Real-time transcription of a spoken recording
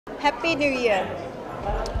Happy New Year.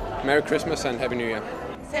 Merry Christmas and Happy New Year.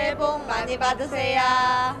 새해 복 많이 받으세요.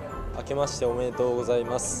 明けましておめでとうござい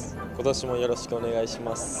ます。今年もよろしくお願いし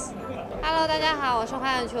ます。Hello， 大家好，我是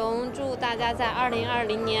华远琼，祝大家在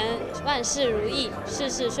2020年万事如意，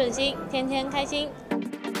事事顺心，天天开心。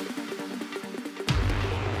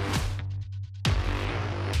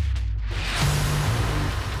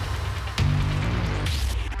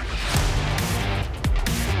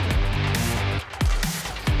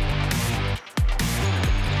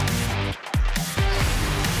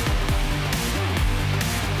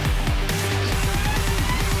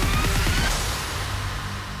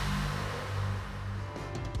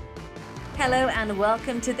Hello and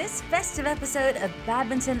welcome to this festive episode of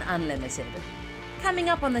Badminton Unlimited. Coming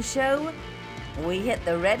up on the show, we hit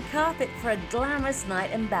the red carpet for a glamorous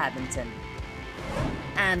night in badminton.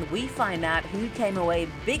 And we find out who came away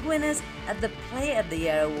big winners at the Player of the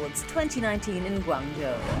Year Awards 2019 in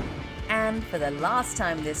Guangzhou. And for the last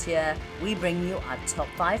time this year, we bring you our top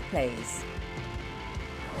 5 plays.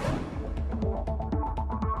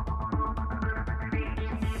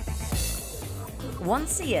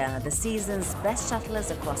 Once a year, the season's best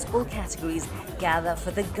shuttlers across all categories gather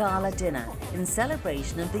for the gala dinner in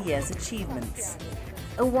celebration of the year's achievements.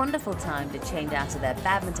 A wonderful time to change out of their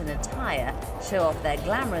badminton attire, show off their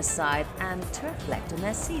glamorous side, and to reflect on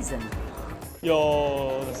their season.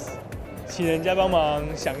 有请人家帮忙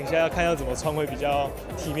想一下，看要怎么穿会比较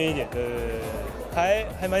体面一点。对，还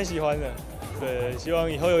蛮喜欢的。对，希望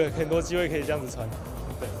以后有很多机会可以这样子穿。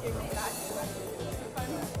对。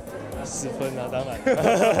10分啊，当然，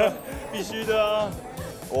必须的啊。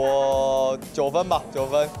我9分吧，9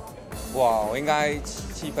分。哇，我应该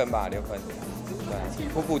7分吧，6分。对，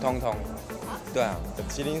普普通通。对啊。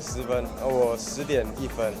麒麟10分，我10.1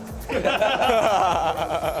分。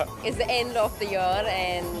It's the end of the year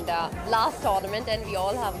and last tournament, and we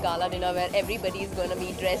all have gala dinner where everybody is going to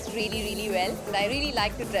be dressed really, really well. And I really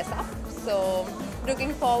like to dress up, so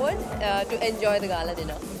looking forward to enjoy the gala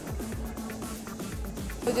dinner.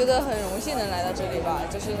 我觉得很荣幸能来到这里吧，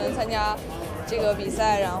就是能参加这个比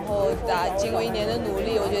赛，然后经过1年的努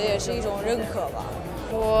力，我觉得也是一种认可吧。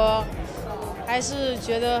我还是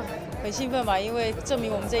觉得很兴奋吧，因为证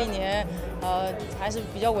明我们这1年还是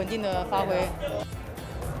比较稳定的发挥。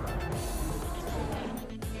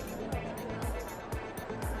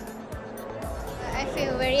I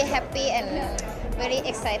feel very happy and very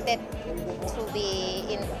excited to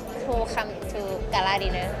come to gala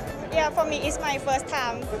dinner. Yeah, for me, it's my first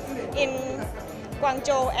time in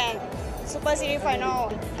Guangzhou and Super Series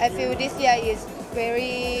final. I feel this year is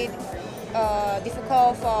very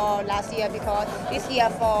difficult for last year because this year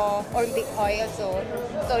for Olympic point also.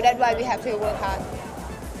 So that's why we have to work hard.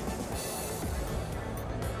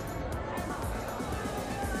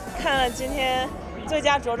 看了今天最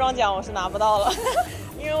佳着装奖，我是拿不到了，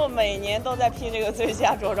因为我每年都在拼这个最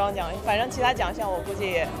佳着装奖，反正其他奖项我估计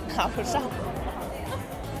也拿不上。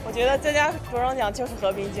我觉得最佳着装奖就是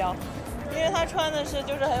何冰娇，因为她穿的是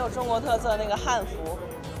就是很有中国特色那个汉服，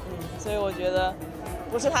所以我觉得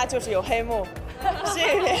不是她就是有黑幕，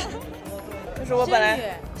谢谢。就是我本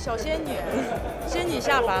来小仙女，仙女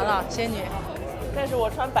下凡了，仙女。但是我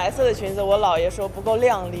穿白色的裙子，我姥爷说不够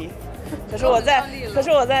靓丽。可是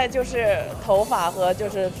我在就是头发和就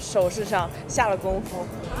是首饰上下了功夫。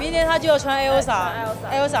明年她就要穿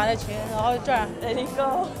Elsa 的裙，然后这儿 Let it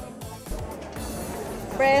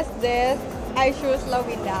go。Press this, I choose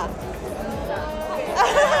Lavinda.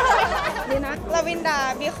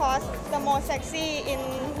 Lavinda because the most sexy in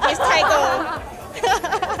this title.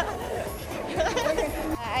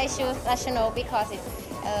 I choose national because it's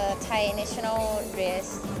a Thai national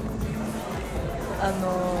dress.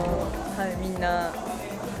 はい、みんな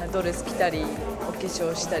ドレス着たりお化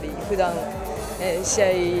粧したり普段、試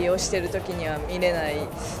合をしている時には見れない、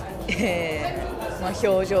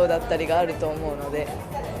表情だったりがあると思うので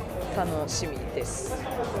楽しみです。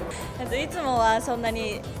いつもはそんな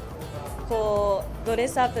にこうドレ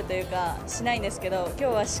スアップというかしないんですけど、今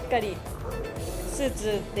日はしっかりスー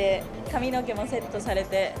ツで髪の毛もセットされ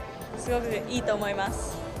てすごくいいと思いま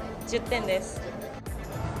す。10点です。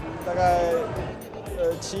大概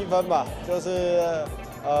7分吧，就是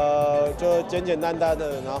就简简单单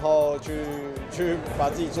的，然后去把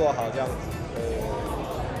自己做好这样子。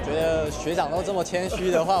觉得学长都这么谦虚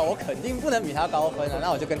的话，我肯定不能比他高分啊，那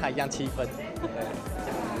我就跟他一样7分。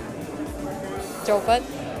9分。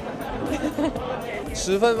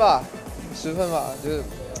10分吧，10分吧，就是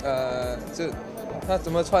就他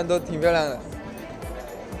怎么穿都挺漂亮的，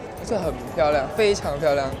这很漂亮，非常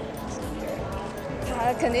漂亮。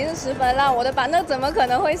他肯定是10分啦，我的板凳怎么可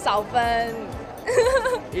能会少分？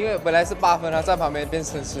因为本来是8分，他站旁边变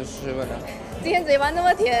成10分了。今天嘴巴那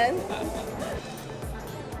么甜。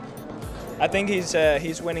I think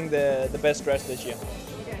he's winning the best dress this year.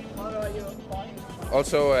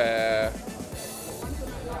 Also a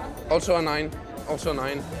 9. Also a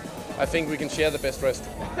 9. I think we can share the best dressed.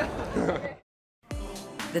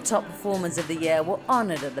 The top performers of the year were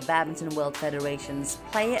honoured at the Badminton World Federation's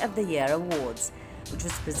Player of the Year Awards, which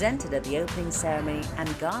was presented at the opening ceremony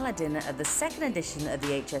and gala dinner of the second edition of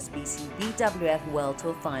the HSBC BWF World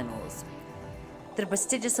Tour Finals. The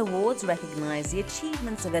prestigious awards recognise the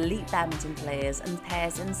achievements of elite badminton players and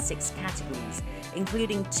pairs in 6 categories,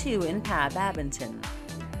 including 2 in para-badminton.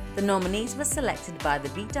 The nominees were selected by the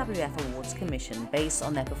BWF Awards Commission based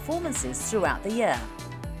on their performances throughout the year.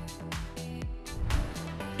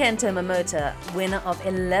 Kento Momota, winner of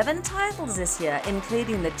 11 titles this year,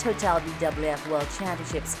 including the Total BWF World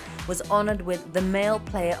Championships, was honoured with the Male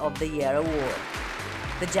Player of the Year award.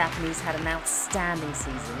 The Japanese had an outstanding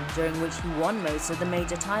season during which he won most of the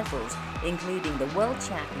major titles, including the World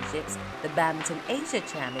Championships, the Badminton Asia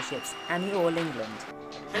Championships and the All England.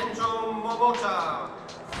 Kento Momota.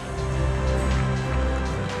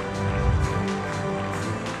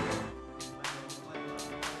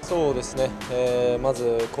 そうですね、ま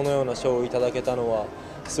ずこのような賞をいただけたのは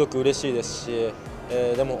すごく嬉しいですし、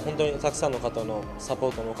でも本当にたくさんの方のサポ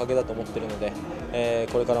ートのおかげだと思っているので、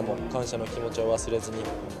これからも感謝の気持ちを忘れずに、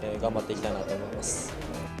頑張っていきたいなと思います。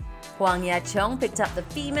Huang Yachong picked up the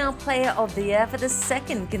Female Player of the Year for the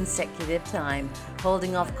second consecutive time,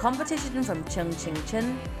 holding off competition from Chung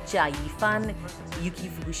Ching-chen, Jia Yifan, Yuki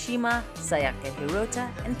Fukushima, Sayaka Hirota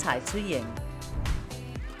and Tai Tzu-ying.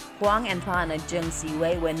 Huang and partner Zheng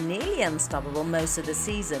Siwei were nearly unstoppable most of the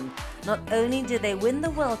season. Not only did they win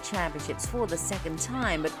the World Championships for the second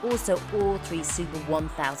time, but also all 3 Super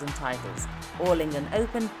 1000 titles: All England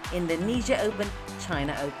Open, Indonesia Open,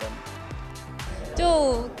 China Open.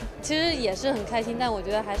 就其实也是很开心，但我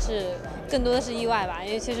觉得还是更多的是意外吧，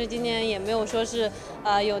因为其实今年也没有说是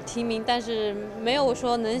有提名，但是没有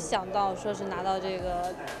说能想到说是拿到这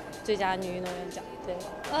个最佳女运动员奖。对，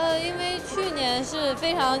因为去年是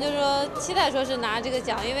非常就是说期待说是拿这个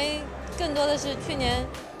奖，因为更多的是去年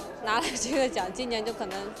拿了这个奖，今年就可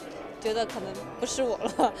能觉得可能不是我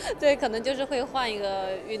了，对，可能就是会换一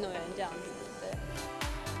个运动员这样子。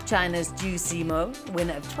 China's Zhu Simo,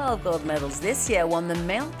 winner of 12 gold medals this year, won the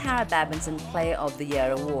Male Para-Badminton Player of the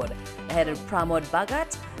Year award, ahead of Pramod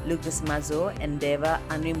Bhagat, Lucas Mazur and Deva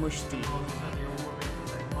Animushti.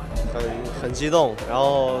 很激动，然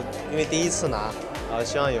后因为第一次拿，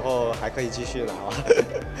希望以后还可以继续拿吧，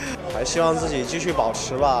还希望自己继续保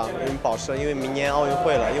持吧，因为明年奥运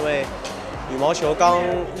会了，因为羽毛球刚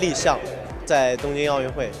立项，在东京奥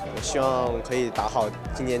运会，我希望可以打好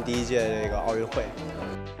今年第1届这个奥运会。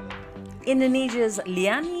 Indonesia's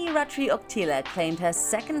Liani Ratri Oktila claimed her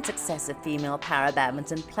second successive Female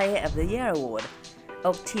Para-Badminton Player of the Year award.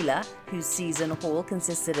 Oktila, whose season haul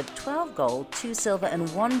consisted of 12 gold, 2 silver and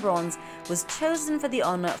 1 bronze, was chosen for the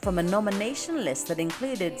honor from a nomination list that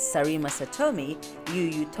included Sarima Satomi,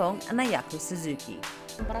 Yu Yutong and Ayako Suzuki.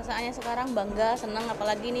 Perasaannya sekarang bangga, senang,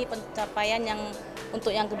 apalagi ini pencapaian yang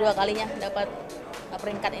untuk yang kedua kalinya dapat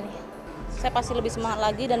peringkat ini. Saya pasti lebih semangat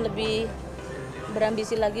lagi dan lebih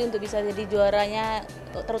berambisi lagi untuk bisa jadi juaranya,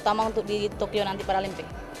 terutama untuk di Tokyo nanti Paralimpik.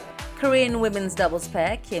 Korean women's doubles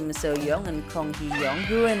pair Kim So-young and Kong Hee-young,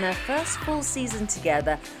 who were in their first full season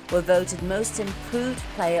together, were voted Most Improved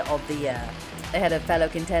Player of the Year, ahead of fellow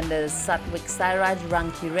contenders Satwik Sairaj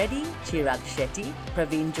Ranki Reddy, Chirag Shetty,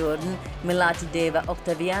 Praveen Jordan, Milati Deva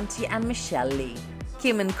Octavianti and Michelle Lee.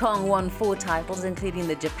 Kim and Kong won 4 titles, including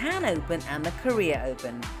the Japan Open and the Korea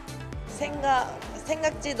Open.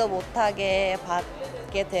 생각지도 못하게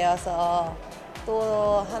받게 되어서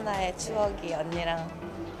또 하나의 추억이 언니랑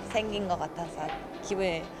생긴 것 같아서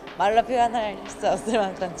기분이 말로 표현할 수 없을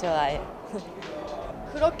만큼 좋아요.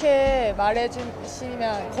 그렇게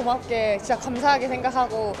말해주시면 고맙게 진짜 감사하게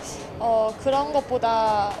생각하고 그런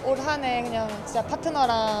것보다 올 한 해 그냥 진짜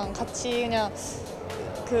파트너랑 같이 그냥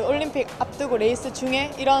그 올림픽 앞두고 레이스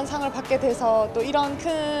중에 이런 상을 받게 돼서 또 이런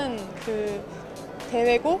큰 그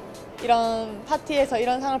대회고 이런 파티에서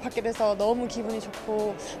이런 상을 받게 돼서 너무 기분이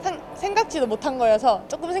좋고 생각지도 못한 거여서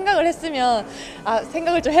조금 생각을 했으면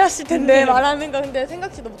생각을 좀 해왔을 텐데 말하는 거 근데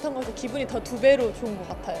생각지도 못한 거여서 기분이 더 2배로 좋은 것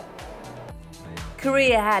같아요.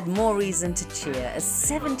 Korea had more reason to cheer as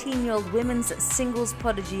 17-year-old women's singles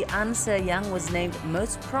prodigy An Se-young was named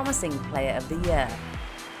Most Promising Player of the Year.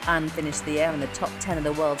 An finished the year in the top 10 of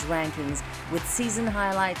the world's rankings, with season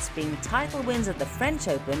highlights being title wins at the French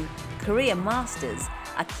Open, Korea Masters,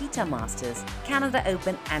 Akita Masters, Canada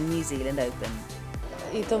Open and New Zealand Open.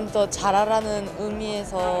 좀 더 잘하라는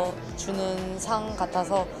의미에서 주는 상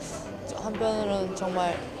같아서 한편으로는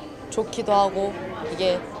정말 좋기도 하고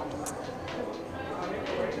이게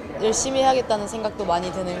열심히 해야겠다는 생각도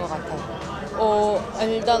많이 드는 것 같아요.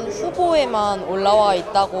 일단 후보에만 올라와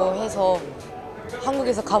있다고 해서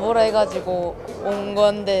한국에서 가보라 해가지고 온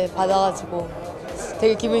건데 받아가지고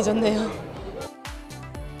되게 기분이 좋네요.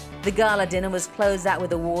 The gala dinner was closed out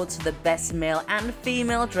with awards for the best male and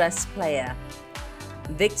female dress player.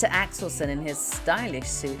 Victor Axelsen in his stylish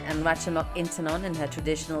suit and Ratchanok Intanon in her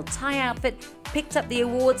traditional Thai outfit picked up the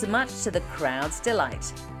awards, much to the crowd's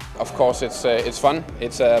delight. Of course, it's fun.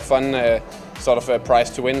 It's a fun sort of a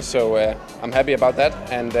prize to win, so I'm happy about that.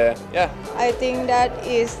 And yeah. I think that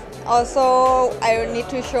is also I need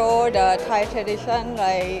to show the Thai tradition,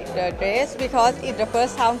 like the dress, because it's the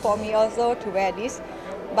first time for me also to wear this.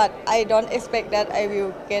 But I don't expect that I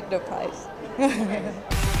will get the prize.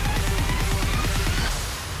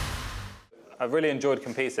 I've really enjoyed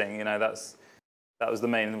competing. You know, that was the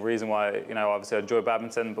main reason why, you know, obviously I enjoyed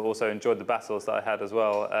badminton, but also enjoyed the battles that I had as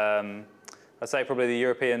well. I'd say probably the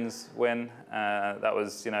Europeans win. That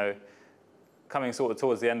was, you know, coming sort of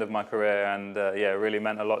towards the end of my career, and yeah, it really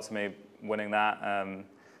meant a lot to me winning that.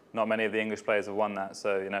 Not many of the English players have won that,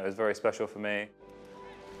 so, you know, it was very special for me.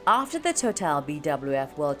 After the Total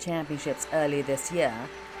BWF World Championships earlier this year,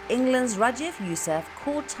 England's Rajiv Ouseph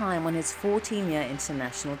called time on his 14-year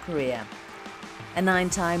international career. A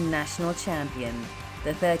 9-time national champion,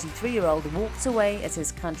 the 33-year-old walked away as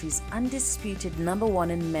his country's undisputed #1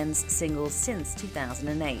 in men's singles since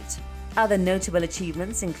 2008. Other notable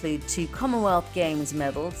achievements include 2 Commonwealth Games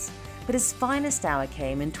medals, but his finest hour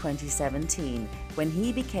came in 2017, when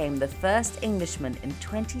he became the first Englishman in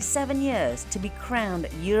 27 years to be crowned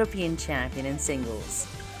European champion in singles.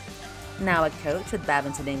 Now a coach with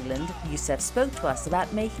Badminton England, Ouseph spoke to us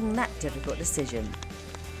about making that difficult decision.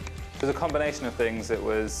 It was a combination of things. It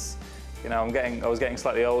was, you know, I was getting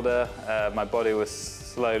slightly older. My body was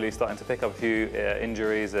slowly starting to pick up a few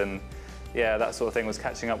injuries, and yeah, that sort of thing was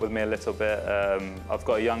catching up with me a little bit. I've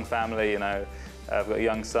got a young family, you know, I've got a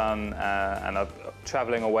young son, and I'm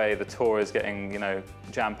travelling away. The tour is getting, you know,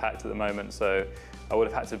 jam-packed at the moment, so I would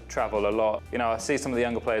have had to travel a lot. You know, I see some of the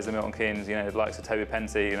younger players in Milton Keynes, you know, the likes of Toby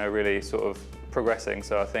Penty, you know, really sort of progressing,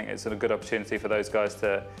 so I think it's a good opportunity for those guys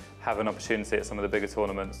to have an opportunity at some of the bigger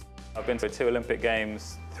tournaments. I've been to 2 Olympic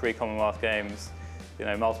Games, 3 Commonwealth Games, you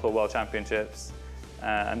know, multiple World Championships,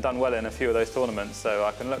 and done well in a few of those tournaments, so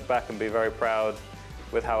I can look back and be very proud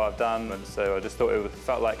with how I've done, and so I just thought it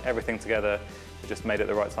felt like everything together just made it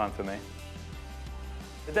the right time for me.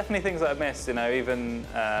 There are definitely things that I've missed, you know, even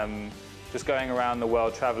just going around the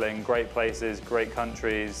world, travelling, great places, great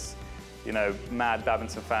countries, you know, mad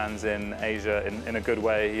badminton fans in Asia in a good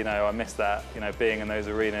way. You know, I miss that, you know, being in those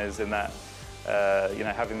arenas, in that, you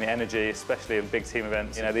know, having the energy, especially in big team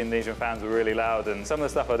events. You know, the Indonesian fans were really loud, and some of the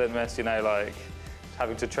stuff I didn't miss, you know, like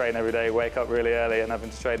having to train every day, wake up really early and having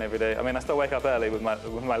to train every day. I mean, I still wake up early with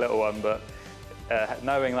my little one, but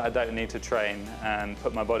knowing that I don't need to train and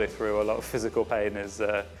put my body through a lot of physical pain is,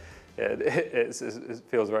 it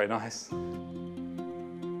feels very nice.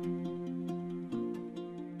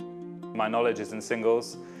 My knowledge is in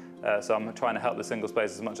singles, so I'm trying to help the singles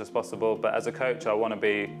players as much as possible, but as a coach I want to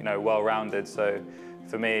be, you know, well-rounded, so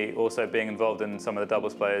for me also being involved in some of the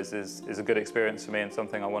doubles players is a good experience for me and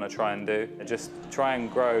something I want to try and do. Just try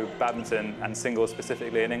and grow badminton and singles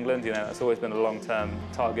specifically in England, you know, that's always been a long-term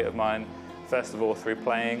target of mine. First of all through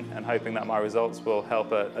playing and hoping that my results will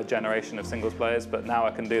help a generation of singles players, but now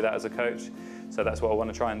I can do that as a coach, so that's what I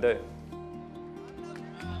want to try and do.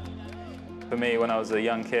 For me, when I was a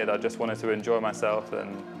young kid, I just wanted to enjoy myself,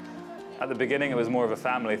 and at the beginning it was more of a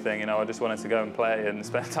family thing, you know, I just wanted to go and play and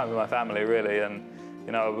spend time with my family really, and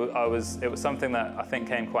you know, it was something that I think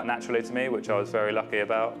came quite naturally to me, which I was very lucky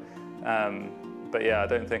about. But yeah, I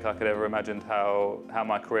don't think I could ever imagined how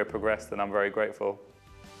my career progressed, and I'm very grateful.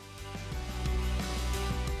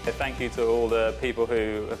 Thank you to all the people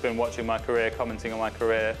who have been watching my career, commenting on my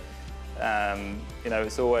career. You know,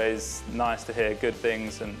 it's always nice to hear good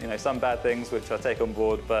things and, you know, some bad things which I take on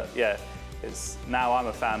board, but yeah, now I'm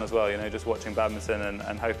a fan as well, you know, just watching badminton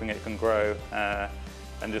and hoping it can grow,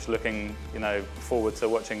 and just looking, you know, forward to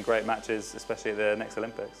watching great matches, especially at the next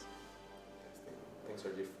Olympics. Thanks,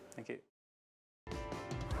 Rajiv. Thank you.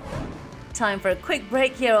 Time for a quick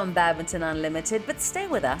break here on Badminton Unlimited, but stay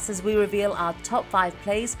with us as we reveal our top 5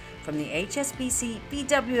 plays from the HSBC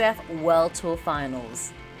BWF World Tour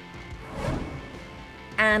Finals.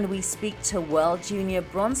 And we speak to World Junior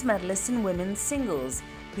bronze medalist in women's singles,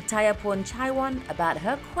 Pitayapon Chaiwan, about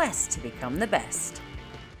her quest to become the best.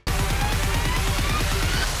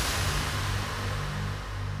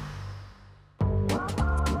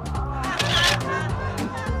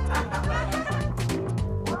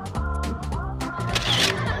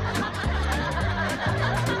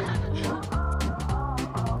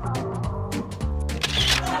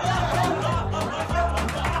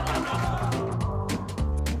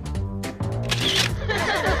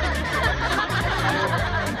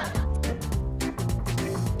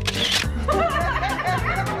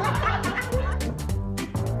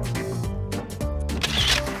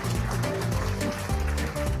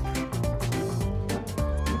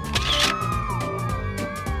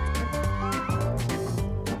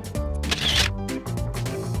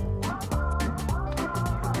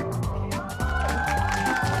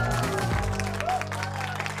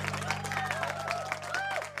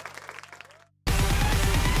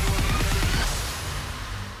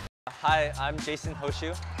 Hi, I'm Jason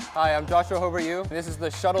Hoshu. Hi, I'm Joshua Hober-Yu, and this is the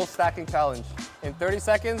shuttle stacking challenge. In 30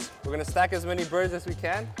 seconds, we're gonna stack as many birds as we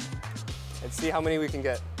can and see how many we can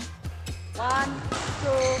get. 1, 2,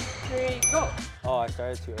 3, go! Oh, I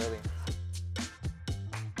started too early.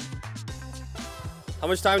 How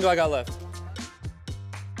much time do I got left?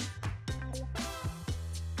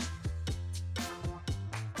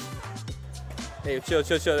 Hey, chill.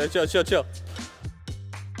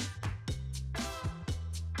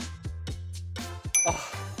 Oh,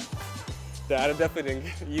 Dad, I'm definitely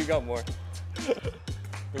didn't. You got more.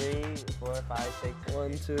 3, 4, 5, 6.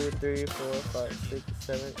 1, 2, 3, 4, 5, 6,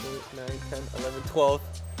 7, 8, 9, 10, 11, 12.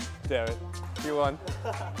 Damn it. You won.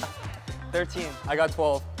 13. I got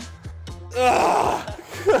 12.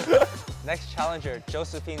 Next challenger,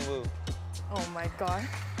 Josephine Wu. Oh my god.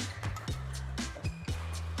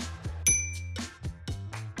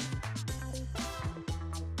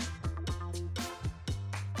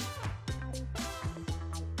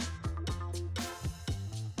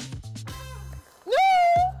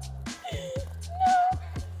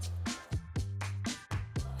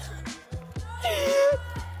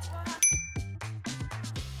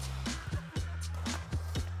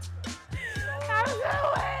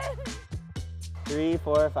 Three,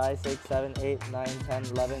 4, 5, 6, 7, 8, 9, 10,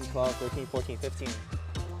 11, 12, 13, 14, 15.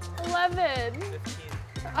 11. 15.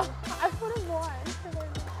 Oh, I put a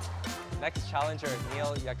 1. Next challenger,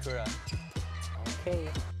 Neil Yakura. Okay.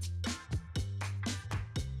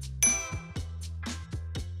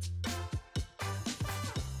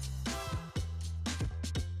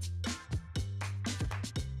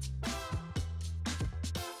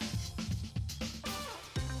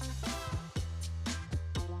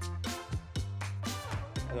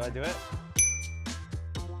 How do I do it?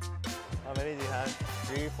 How many do you have?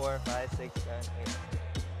 3, 4, 5, 6, 7, 8.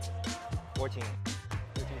 14.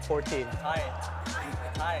 14. Hi.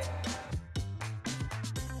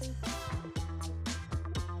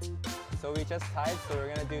 So we just tied, so we're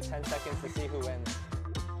gonna do 10 seconds to see who wins.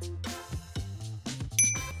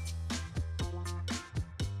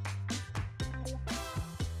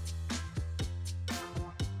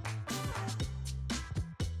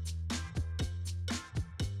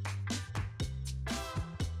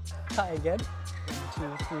 Tie again. 1,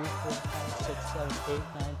 2, 3, 4, 5, 6, 7, 8,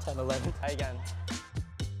 9, 10, 11. Tie again.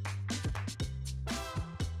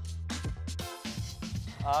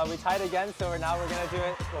 We tied again, so now we're gonna do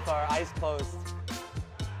it with our eyes closed.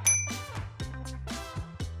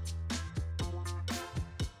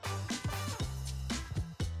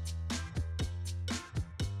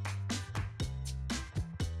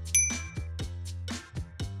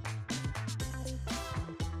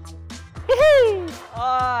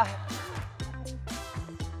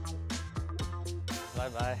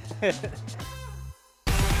 Bye-bye.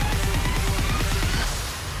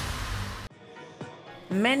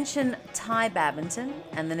 Mention Thai badminton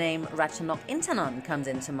and the name Ratchanok Intanon comes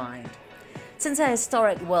into mind. Since her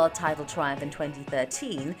historic world title triumph in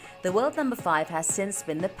 2013, the world number 5 has since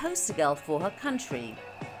been the poster girl for her country.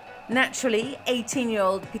 Naturally,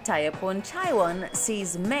 18-year-old Pitayapon Chaiwon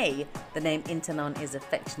sees May, the name Intanon is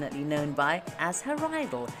affectionately known by, as her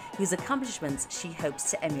rival, whose accomplishments she hopes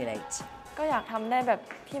to emulate. ก็อยากทำได้แบบ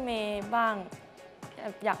พี่เมย์บ้าง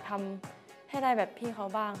อยากทำให้ได้แบบพี่เขา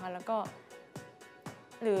บ้างค่ะแล้วก็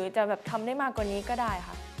หรือจะแบบทำได้มากกว่านี้ก็ได้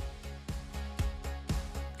ค่ะ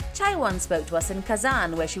Chaiwon spoke to us in Kazan,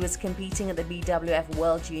 where she was competing at the BWF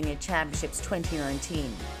World Junior Championships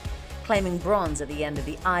 2019. Claiming bronze at the end of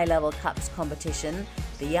the I-Level Cups competition,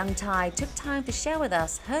 the young Thai took time to share with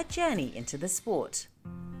us her journey into the sport.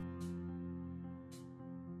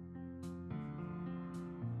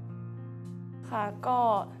 ค่ะก็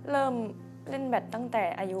เริ่มเล่นแบดตั้งแต่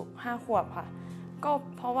อายุ5 ขวบค่ะก็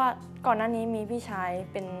เพราะว่าก่อนหน้านี้มีพี่ชาย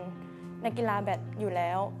เป็นนักกีฬาแบดอยู่แ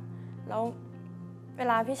ล้วเว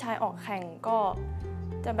ลาพี่ชายออกแข่งก็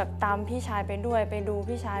จะแบบตามพี่ชายไปด้วยไปดู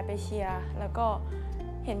พี่ชายไปเชียร์แล้วก็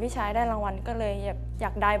เห็นพี่ชายได้รางวัลก็เลยอย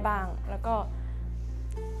ากได้บ้างแล้วก็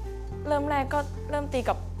เริ่มแรกก็เริ่มตี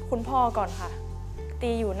กับคุณพ่อก่อนค่ะ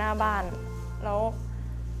ตีอยู่หน้าบ้านแล้ว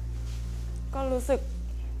ก็รู้สึก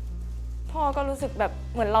พ่อก็รู้สึกแบบ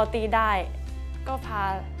เหมือนเราตีได้ก็พา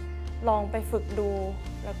ลองไปฝึกดู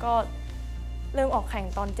แล้วก็เริ่มออกแข่ง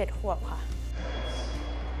ตอน7 ขวบค่ะ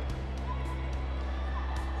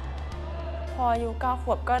พออายุ9 ข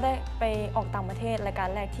วบก็ได้ไปออกต่างประเทศรายการ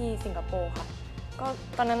แรกที่สิงคโปร์ค่ะก็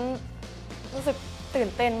ตอนนั้นรู้สึกตื่น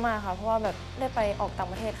เต้นมากค่ะเพราะว่าแบบได้ไปออกต่าง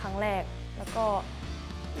ประเทศครั้งแรกแล้วก็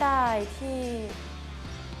ได้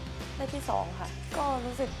ที่2ค่ะก็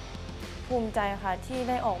รู้สึกภูมิใจค่ะที่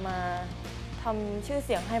ได้ออกมาทำชื่อเ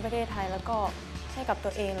สียงให้ประเทศไทยแล้วก็ให้กับตั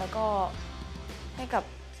วเองแล้วก็ให้กับ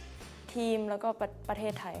ทีมแล้วก็ประเท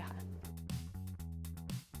ศไทยค่ะ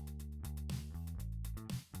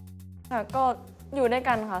ก็อยู่ด้วย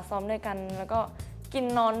กันค่ะซ้อมด้วยกันแล้วก็กิน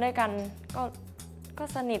นอนด้วยกันก็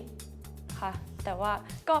สนิทค่ะแต่ว่า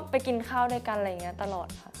ก็ไปกินข้าวด้วยกันอะไรอย่างเงี้ยตลอด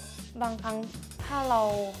ค่ะบางครั้งถ้าเรา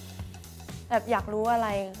แบบอยากรู้อะไร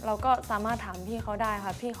เราก็สามารถถามพี่เขาได้ค่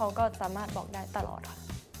ะพี่เขาก็สามารถบอกได้ตลอด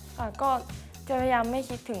ค่ะก็จะพยายามไม่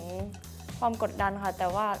คิดถึงความกดดันค่ะแต่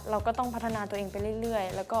ว่าเราก็ต้องพัฒนาตัวเองไปเรื่อย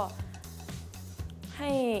ๆแล้วก็ใ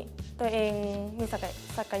ห้ตัวเองมี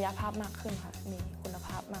ศักยภาพมากขึ้นค่ะมีคุณภ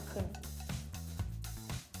าพมากขึ้น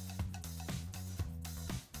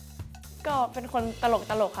ก็เป็นคนต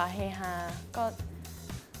ลกค่ะเฮฮาก็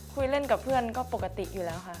คุยเล่นกับเพื่อนก็ปกติอยู่แ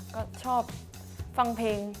ล้วค่ะก็ชอบฟังเพล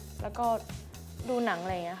งแล้วก็ดูหนังอะ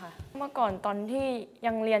ไรอย่างเงี้ยค่ะเมื่อก่อนตอนที่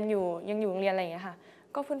ยังอยู่โรงเรียนอะไรอย่างเงี้ยค่ะ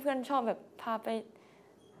ก็เพื่อนๆชอบแบบพาไป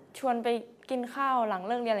ชวนไปกินข้าวหลังเ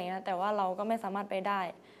ลิกเรียนอะไรเงี้ยแต่ว่าเราก็ไม่สามารถไปได้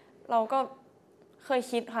เราก็เคย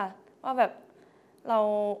คิดค่ะว่าแบบเรา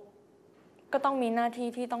ก็ต้องมีหน้าที่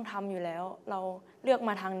ที่ต้องทำอยู่แล้วเราเลือกม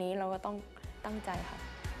าทางนี้เราก็ต้องตั้งใจค่ะ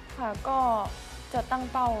ก็จะตั้ง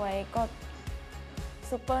เป้าไว้ก็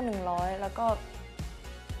ซูเปอร์100แล้วก็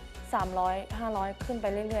300 500ขึ้นไป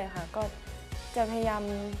เรื่อยๆค่ะก็จะพยายาม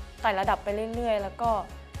ไต่ระดับไปเรื่อยๆแล้วก็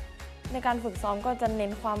ในการฝึกซ้อมก็จะเน้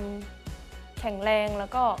นความแข็งแรงแล้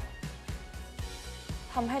วก็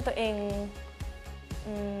ทำให้ตัวเอง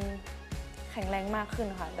แข็งแรงมากขึ้น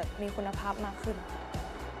ค่ะแบบมีคุณภาพมากขึ้น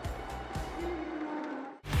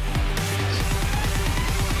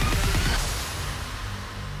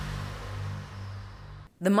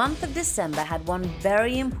The month of December had one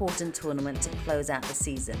very important tournament to close out the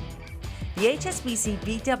season. The HSBC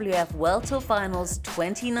BWF World Tour Finals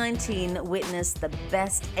 2019 witnessed the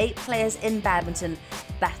best 8 players in badminton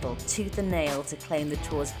battle tooth and nail to claim the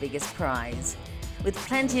tour's biggest prize. With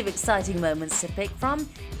plenty of exciting moments to pick from,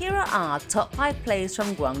 here are our top 5 players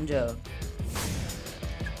from Guangzhou.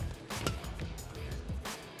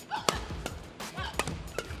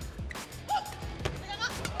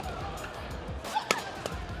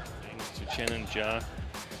 Chen and Jia,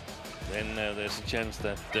 then there's a chance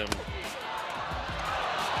that this is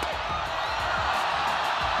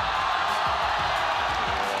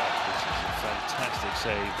a fantastic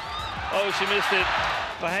save. Oh, she missed it.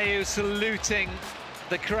 Bahayu saluting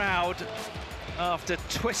the crowd after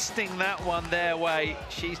twisting that one their way.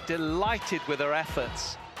 She's delighted with her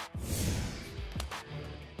efforts.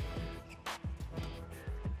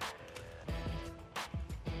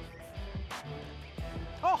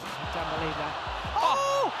 Oh, I don't believe that.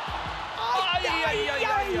 Oh! I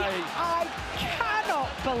cannot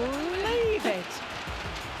believe it.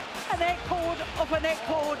 A net cord of a net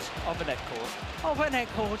cord of a net cord of a net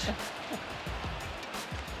cord.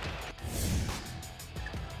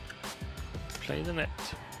 Play the net.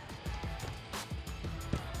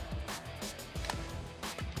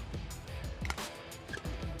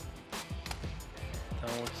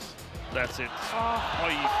 Oh, that's it. Oh,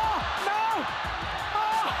 no!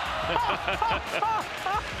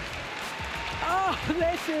 Oh,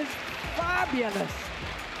 this is fabulous.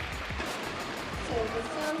 So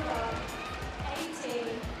December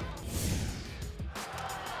 18.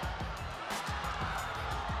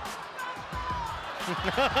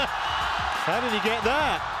 How did he get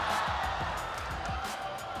that?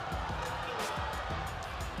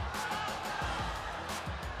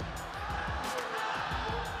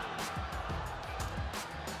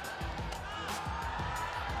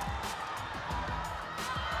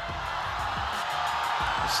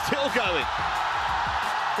 Still going.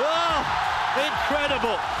 Oh,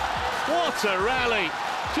 incredible. What a rally.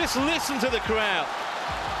 Just listen to the crowd.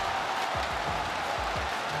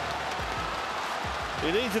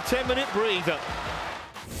 It needs a 10-minute breather.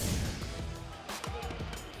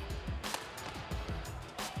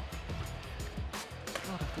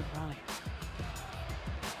 What a good rally.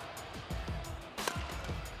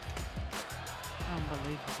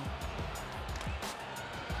 Unbelievable.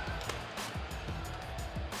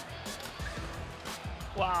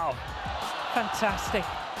 Wow. Fantastic.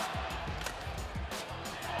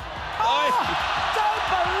 Oh, don't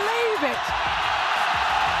believe it.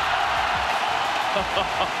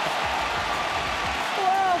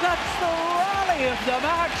 Well, that's the rally of the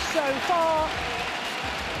match so far.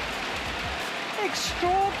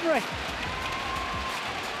 Extraordinary.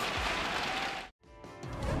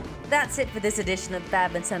 That's it for this edition of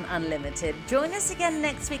Badminton Unlimited. Join us again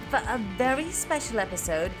next week for a very special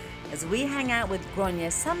episode as we hang out with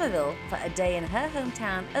Grania Somerville for a day in her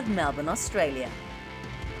hometown of Melbourne, Australia.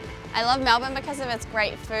 I love Melbourne because of its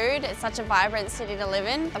great food. It's such a vibrant city to live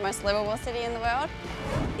in, the most livable city in the world.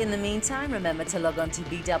 In the meantime, remember to log on to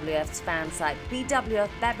BWF's fan site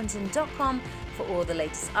bwfbadminton.com for all the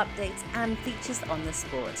latest updates and features on the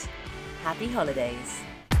sport. Happy holidays!